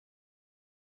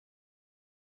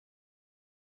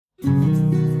Hello,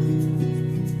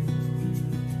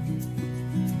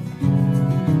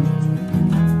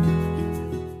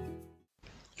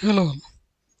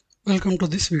 welcome to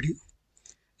this video.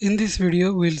 In this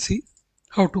video, we'll see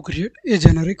how to create a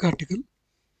generic article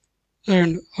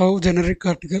and how generic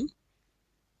article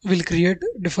will create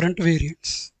different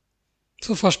variants.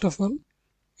 So first of all,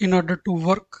 in order to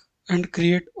work and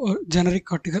create a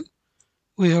generic article,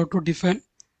 we have to define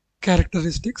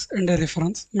characteristics and a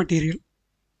reference material.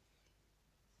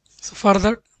 So for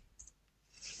that,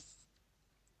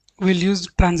 we'll use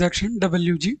transaction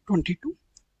WG22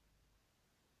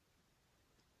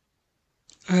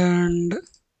 and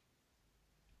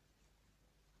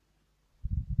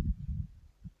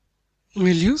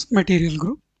we'll use material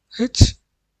group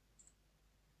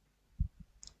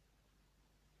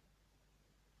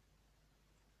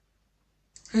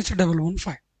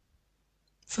H115.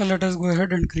 So let us go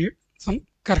ahead and create some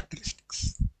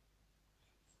characteristics.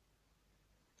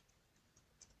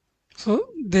 So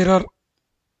there are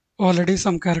already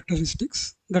some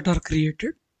characteristics that are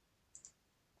created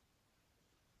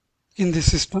in this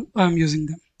system. I am using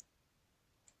them.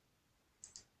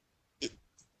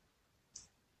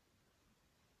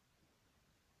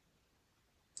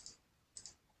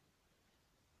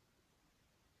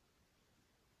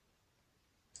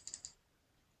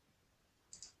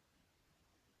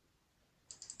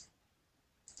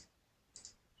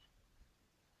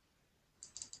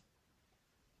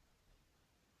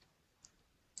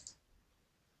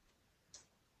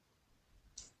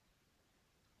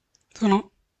 So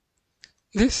now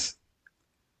this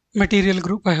material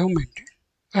group I have maintained.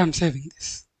 I am saving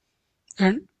this,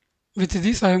 and with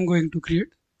this I am going to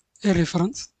create a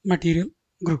reference material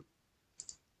group,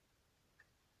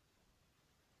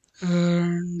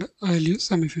 and I'll use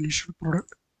semi-finished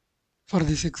product for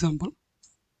this example.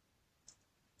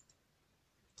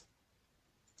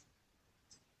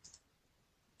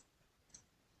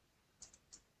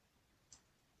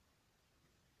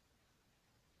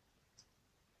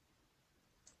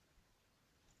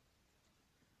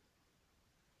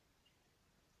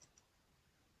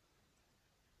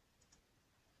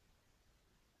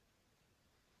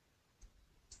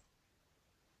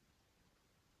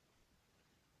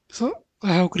 So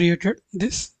I have created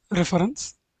this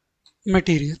reference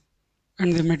material,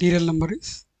 and the material number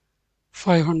is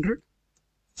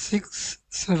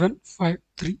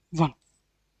 500,67531.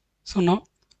 So now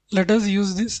let us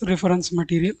use this reference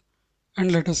material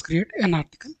and let us create an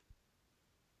article.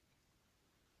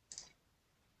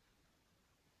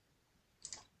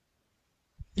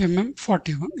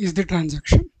 MM41 is the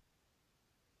transaction.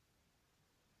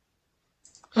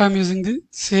 I am using the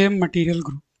same material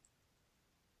group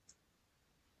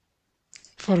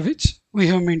for which we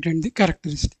have maintained the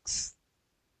characteristics,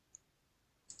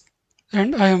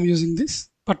 and I am using this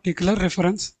particular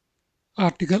reference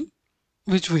article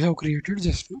which we have created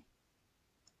just now.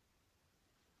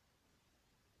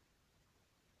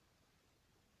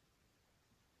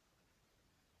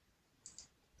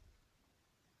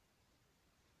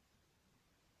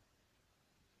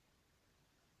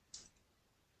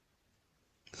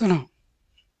 So now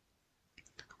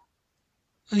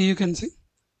you can see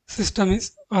system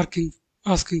is asking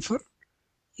for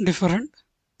different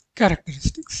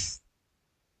characteristics.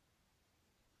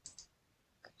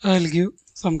 I'll give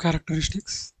some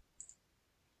characteristics.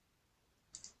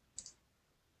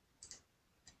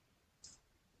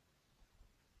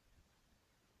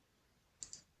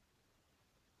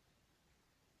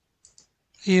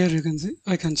 Here you can see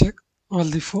I can check all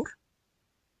the 4.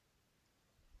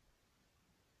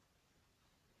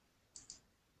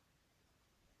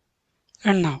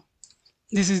 And now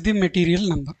this is the material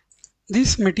number.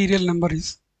 This material number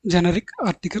is generic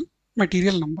article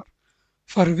material number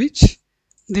for which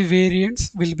the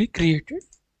variants will be created.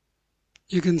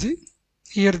 You can see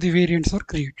here the variants are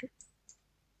created.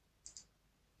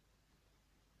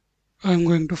 I am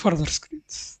going to further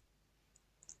screens.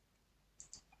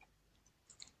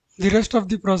 The rest of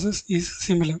the process is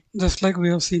similar, just like we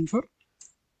have seen for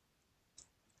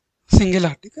single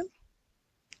article.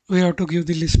 We have to give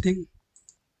the listing.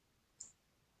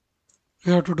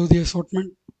 We have to do the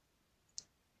assortment.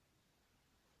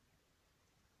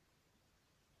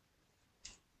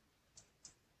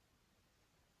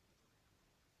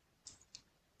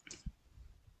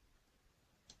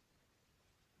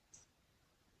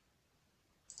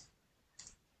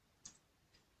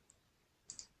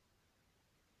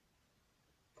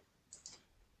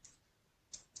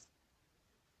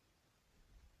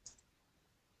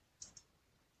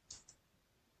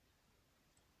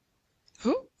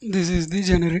 So this is the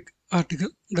generic article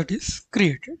that is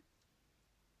created.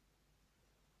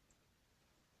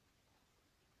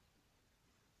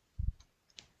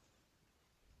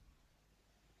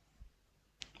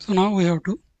 So now we have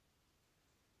to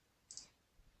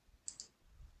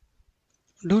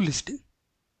do listing.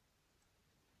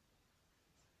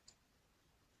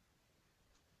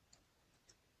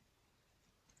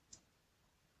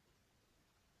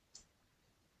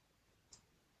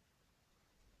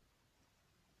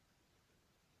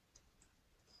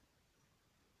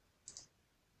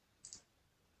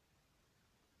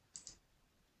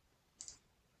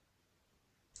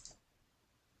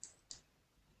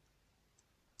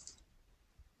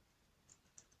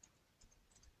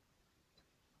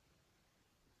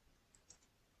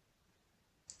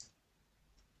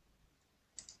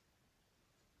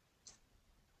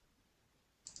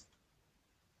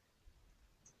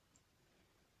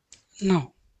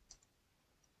 Now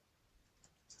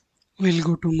we'll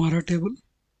go to Mara table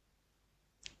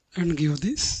and give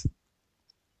this.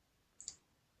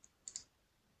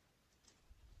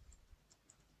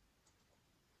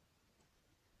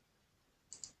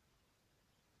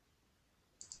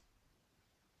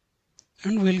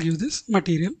 And we'll give this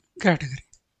material category.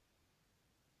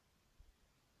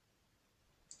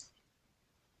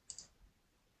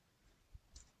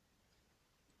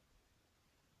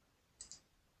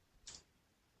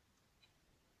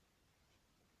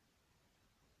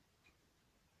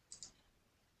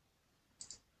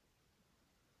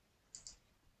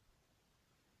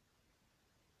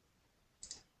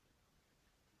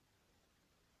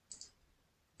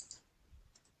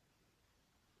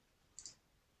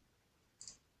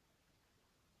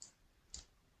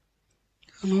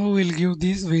 Now we'll give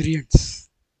these variants.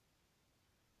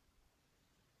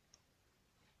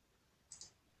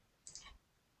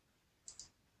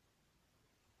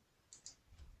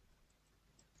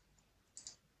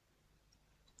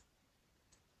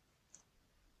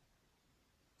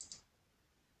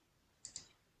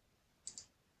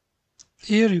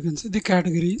 Here you can see the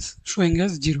category is showing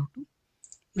as 02,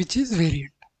 which is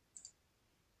variant.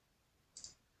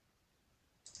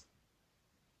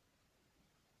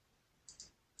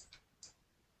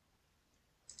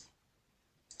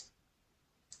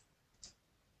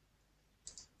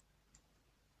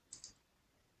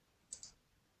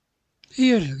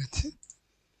 Here you can see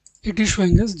it is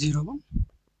showing as 01.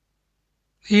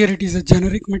 Here it is a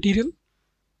generic material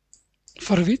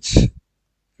for which,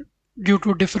 due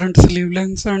to different sleeve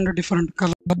lengths and different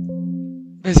color,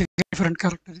 basically different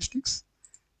characteristics,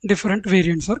 different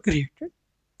variants are created.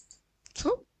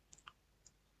 So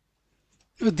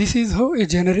this is how a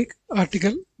generic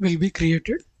article will be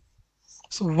created.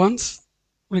 So once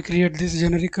we create this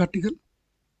generic article,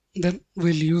 then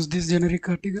we'll use this generic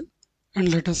article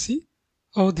and let us see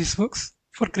how this works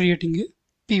for creating a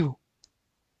PO.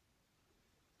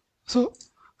 So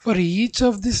for each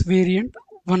of this variant,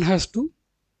 one has to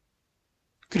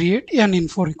create an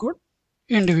info record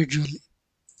individually.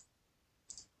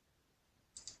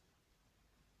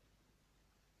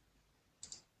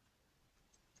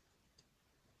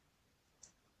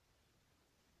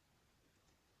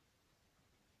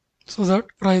 So that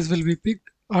price will be picked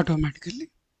automatically.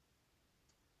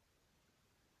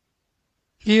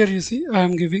 Here you see I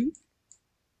am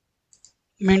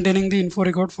maintaining the info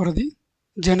record for the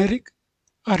generic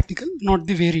article, not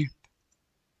the variant.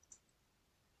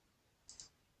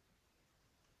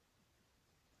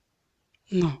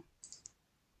 Now,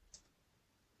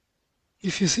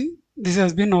 if you see, this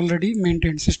has been already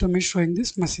maintained. System is showing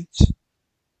this message.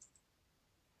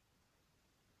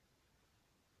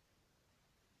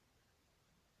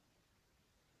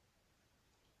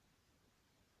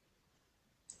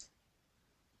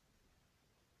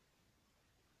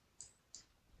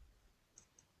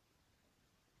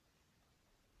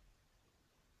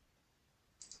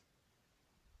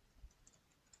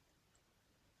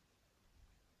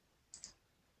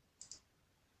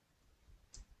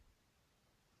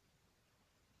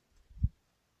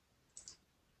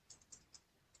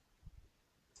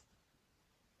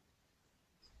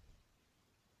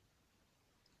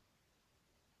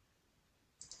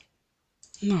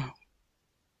 Now,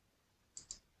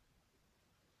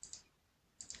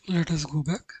 let us go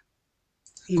back,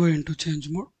 go into change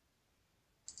mode.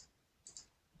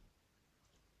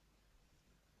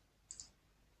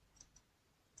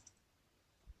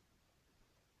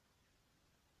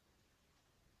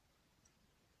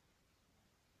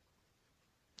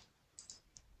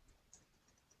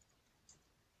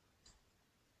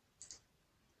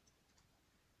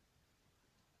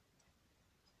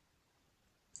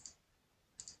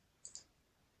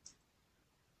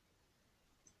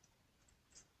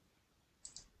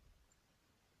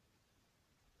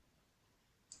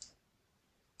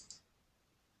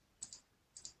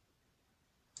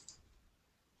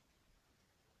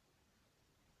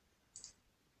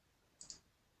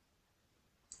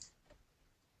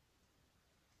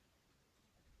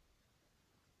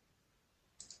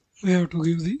 we have to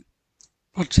give the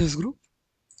purchase group.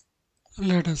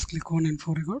 Let us click on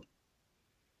info record.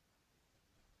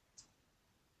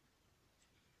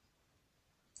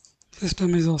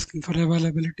 System is asking for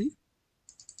availability.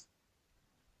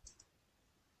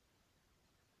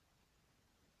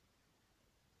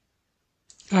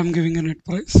 I am giving a net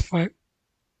price 5.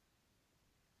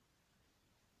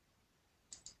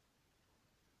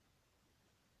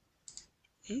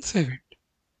 And save it.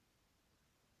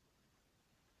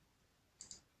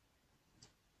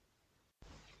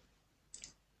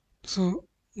 So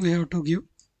we have to give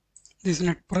this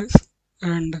net price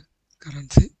and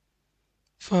currency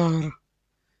for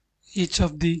each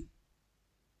of the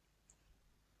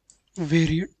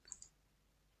variant.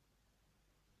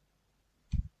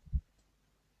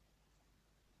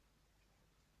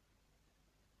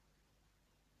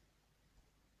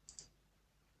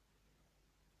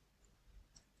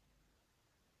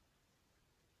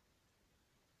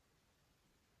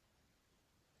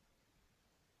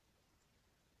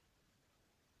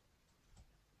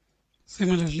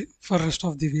 Similarly, for rest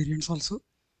of the variants also,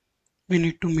 we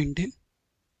need to maintain.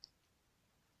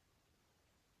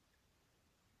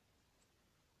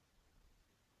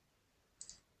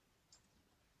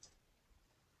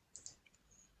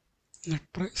 Net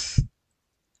price,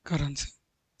 currency.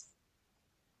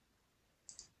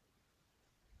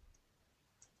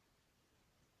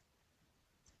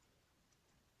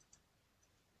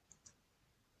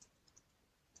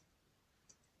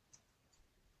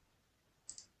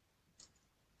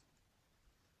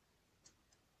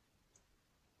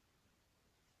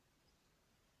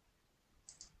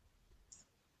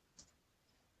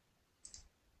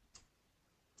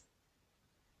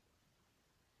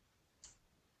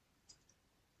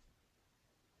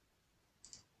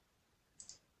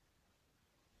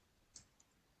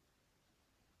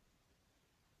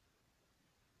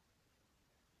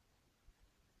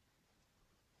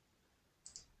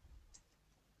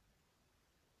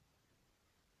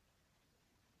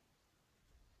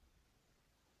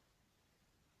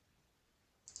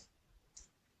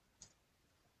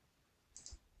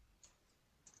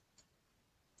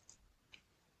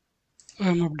 I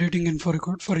am updating info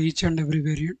record for each and every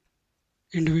variant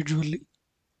individually.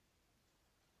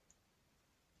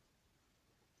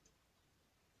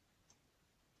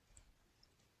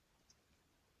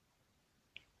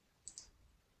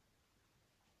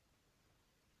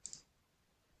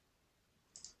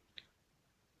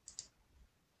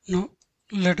 Now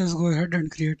let us go ahead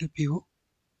and create a PO.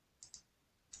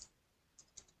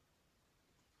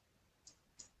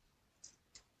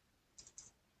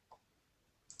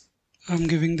 I am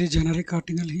giving the generic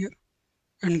article here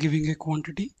and giving a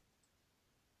quantity.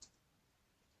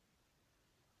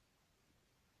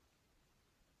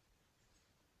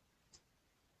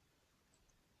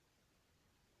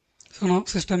 So now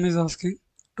system is asking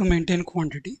to maintain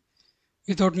quantity.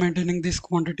 Without maintaining this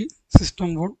quantity,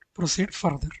 system won't proceed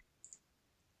further.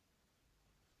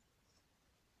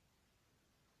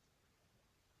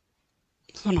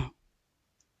 So now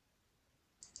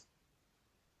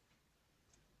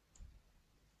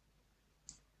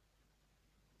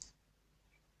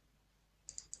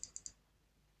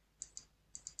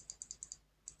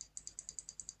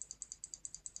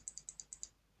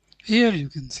here you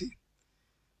can see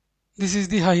this is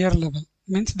the higher level,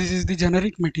 means this is the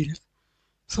generic material.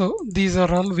 So these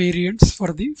are all variants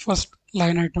for the first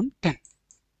line item 10.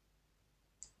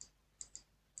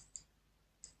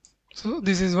 So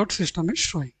this is what system is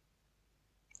showing.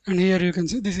 And here you can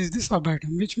see this is the sub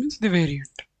item, which means the variant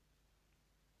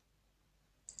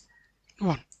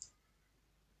 1.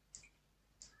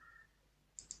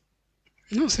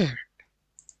 Now save it.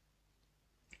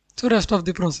 So rest of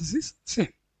the process is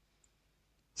same.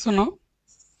 So now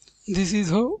this is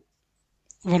how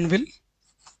one will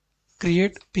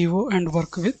create PO and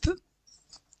work with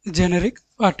generic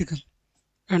article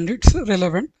and its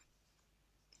relevant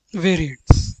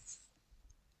variants.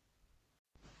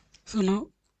 So now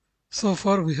so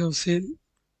far we have seen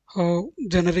how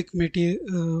generic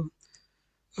material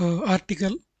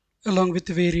article along with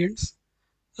variants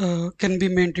can be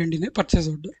maintained in a purchase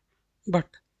order. But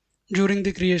during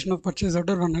the creation of purchase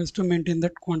order, one has to maintain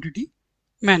that quantity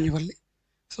manually.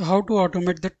 So how to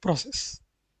automate that process?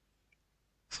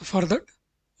 So for that,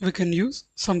 we can use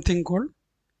something called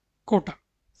quota,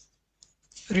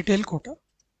 retail quota.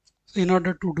 So in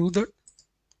order to do that,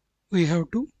 we have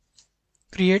to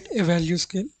create a value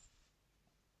scale.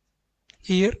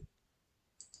 Here,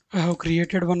 I have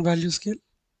created one value scale.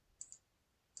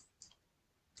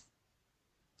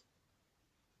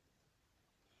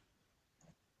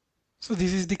 So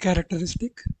this is the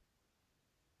characteristic.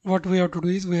 What we have to do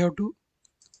is we have to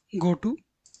go to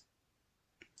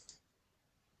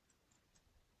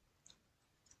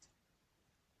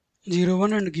zero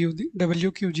one and give the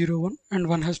WQ01, and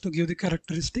one has to give the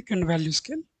characteristic and value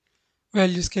scale.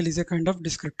 Value scale is a kind of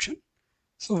description.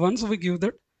 So once we give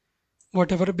that,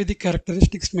 whatever be the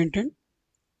characteristics maintained,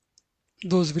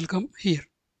 those will come here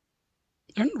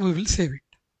and we will save it.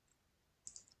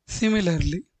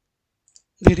 Similarly,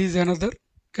 there is another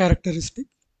characteristic.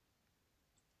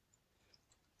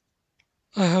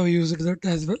 I have used that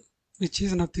as well, which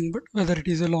is nothing but whether it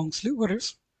is a long sleeve or a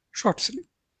short sleeve.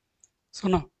 So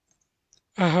now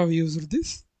I have used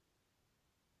this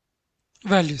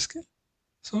value scale.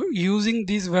 So using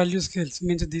these value scales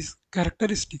means these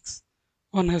characteristics,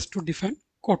 one has to define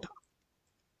quota.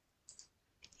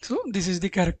 So this is the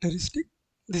characteristic,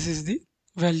 this is the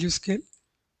value scale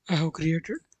I have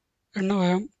created, and now I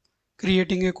am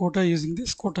creating a quota using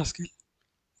this quota scale.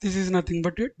 This is nothing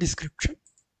but a description.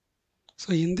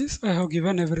 So in this I have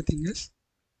given everything as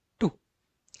 2,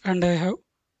 and I have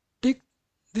ticked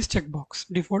this checkbox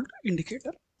default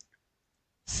indicator.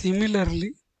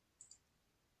 Similarly,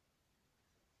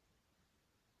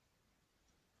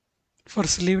 for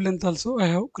sleeve length also I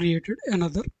have created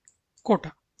another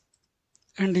quota,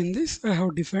 and in this I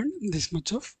have defined this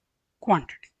much of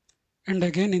quantity, and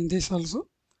again in this also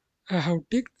I have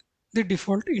ticked the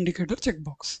default indicator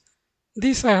checkbox.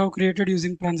 This I have created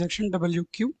using transaction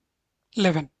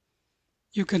WQ11.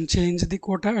 You can change the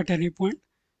quota at any point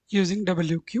using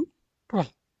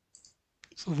WQ12.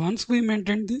 So once we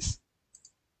maintain this,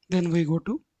 then we go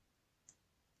to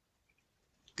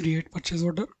create purchase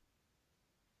order,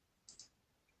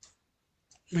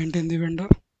 maintain the vendor,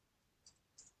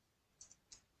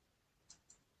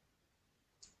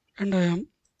 and I am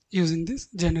using this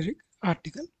generic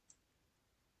article.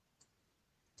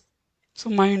 So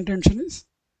my intention is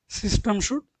system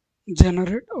should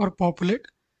generate or populate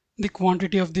the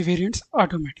quantity of the variants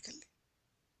automatically.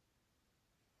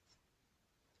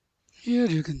 Here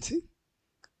you can see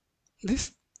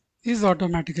this is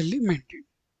automatically maintained.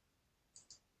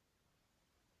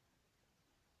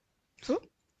 So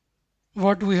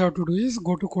what we have to do is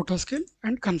go to quota scale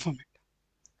and confirm it.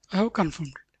 I have confirmed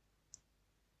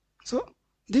it. So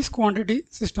this quantity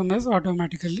system has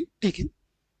automatically taken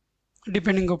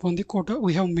depending upon the quota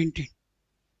we have maintained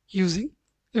using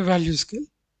a value scale.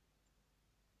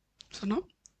 So now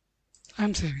I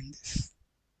am saving this.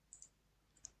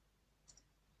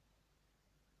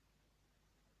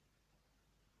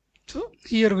 So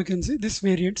here we can see this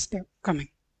variants tab coming,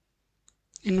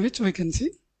 in which we can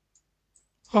see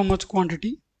how much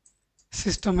quantity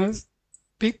system has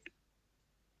picked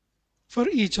for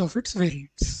each of its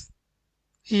variants.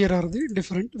 Here are the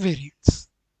different variants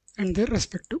and their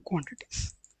respective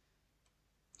quantities.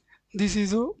 This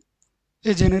is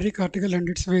a generic article and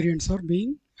its variants are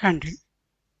being handled.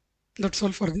 That's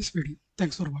all for this video.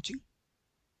 Thanks for watching.